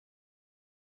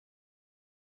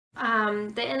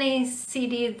The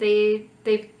NACD,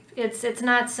 it's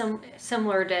not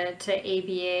similar to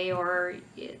ABA, or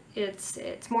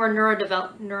it's more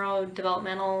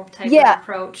neurodevelopmental type of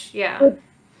approach. Yeah.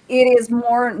 It is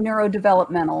more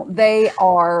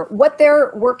neurodevelopmental. What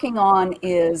they're working on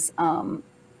is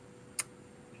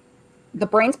the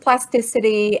brain's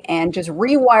plasticity and just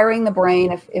rewiring the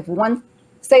brain. If one,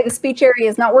 say the speech area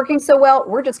is not working so well,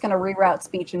 we're just going to reroute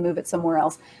speech and move it somewhere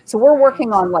else. So we're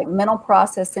working on like mental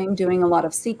processing, doing a lot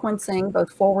of sequencing, both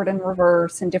forward and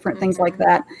reverse and different things like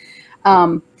that.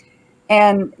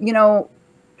 And, you know,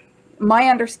 my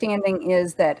understanding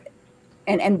is that,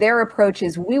 and their approach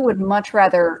is, we would much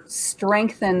rather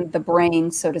strengthen the brain,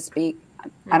 so to speak.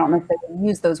 I don't know if they would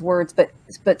use those words,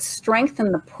 but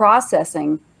strengthen the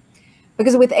processing.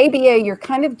 Because with ABA, you're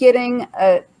kind of getting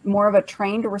more of a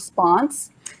trained response.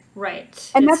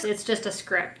 Right. And it's just a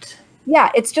script.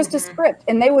 Yeah, it's just a script.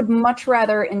 And they would much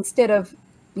rather, instead of,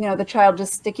 you know, the child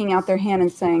just sticking out their hand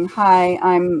and saying, "Hi,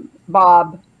 I'm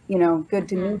Bob, you know, good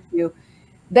to meet you."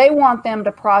 They want them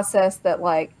to process that,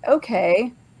 like,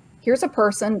 okay, here's a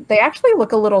person. They actually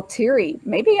look a little teary.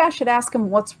 Maybe I should ask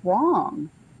them what's wrong,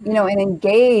 you know, and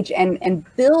engage and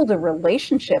build a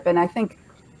relationship. And I think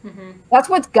that's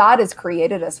what God has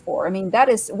created us for. I mean, that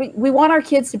is, we want our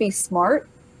kids to be smart,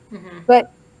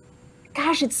 but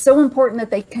gosh, it's so important that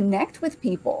they connect with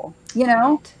people, you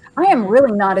know? I am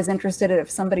really not as interested in if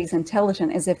somebody's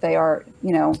intelligent as if they are,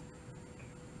 you know.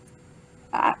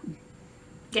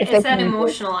 It's that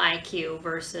emotional IQ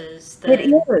versus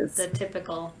the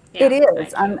typical. Yeah, it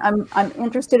is. I'm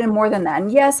interested in more than that.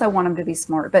 And yes, I want them to be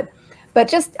smart, but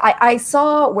just, I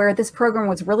saw where this program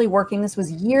was really working. This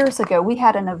was years ago. We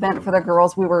had an event for the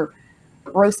girls. We were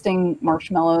roasting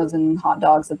marshmallows and hot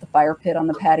dogs at the fire pit on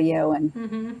the patio.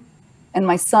 And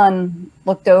my son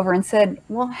looked over and said,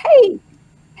 "Well, hey,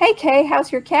 Kay, how's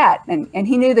your cat?" And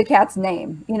he knew the cat's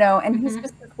name, you know, and he's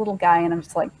just this little guy. And I'm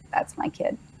just like, that's my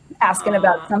kid, asking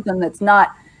about something that's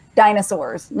not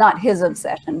dinosaurs, not his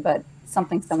obsession, but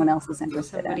something someone else is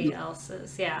interested in. Somebody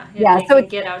else's, yeah. They can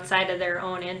get outside of their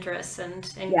own interests and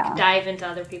dive into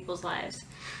other people's lives.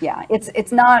 Yeah,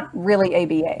 it's not really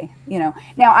ABA, you know.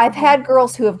 Now, I've had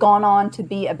girls who have gone on to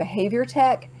be a behavior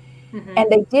tech, and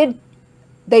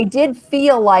they did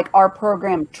feel like our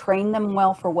program trained them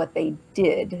well for what they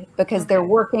did, because they're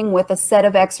working with a set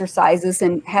of exercises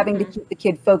and having to keep the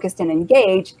kid focused and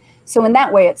engaged. So in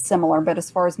that way, it's similar, but as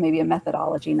far as maybe a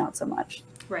methodology, not so much.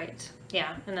 Right.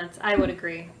 Yeah, and I would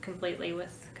agree completely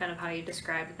with kind of how you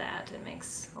described that. It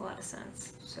makes a lot of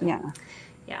sense. So, yeah,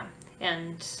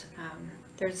 and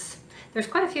there's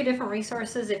quite a few different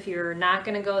resources if you're not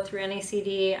going to go through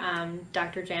NACD.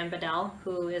 Dr. Jan Bedell,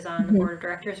 who is on the board of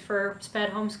directors for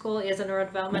SPED Homeschool, is a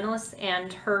neurodevelopmentalist,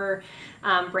 and her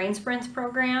Brain Sprints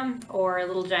program, or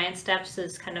Little Giant Steps,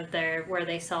 is kind of where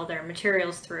they sell their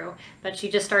materials through. But she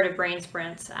just started Brain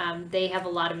Sprints. They have a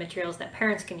lot of materials that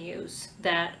parents can use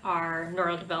that are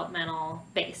neurodevelopmental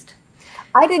based.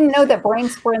 I didn't know that Brain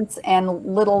Sprints and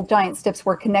Little Giant Steps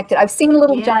were connected. I've seen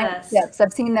Little Giant Steps.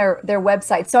 I've seen their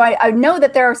website. So I know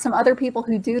that there are some other people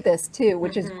who do this too,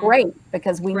 which is great,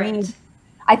 because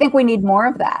I think we need more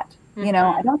of that. You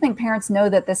know, I don't think parents know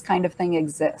that this kind of thing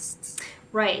exists.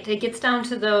 Right. It gets down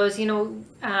to those, you know,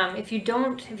 if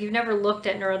you've never looked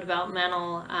at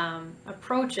neurodevelopmental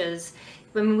approaches,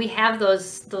 when we have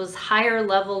those higher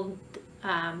level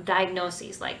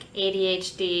diagnoses like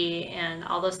ADHD and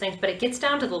all those things, but it gets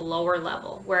down to the lower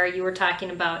level where you were talking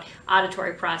about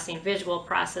auditory processing, visual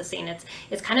processing.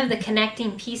 It's kind of the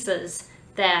connecting pieces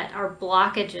that are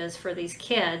blockages for these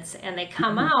kids, and they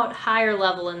come out higher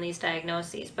level in these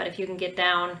diagnoses. But if you can get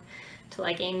down to,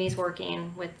 like Amy's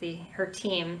working with her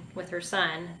team with her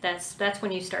son, that's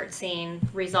when you start seeing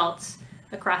results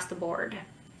across the board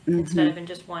instead of in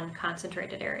just one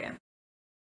concentrated area.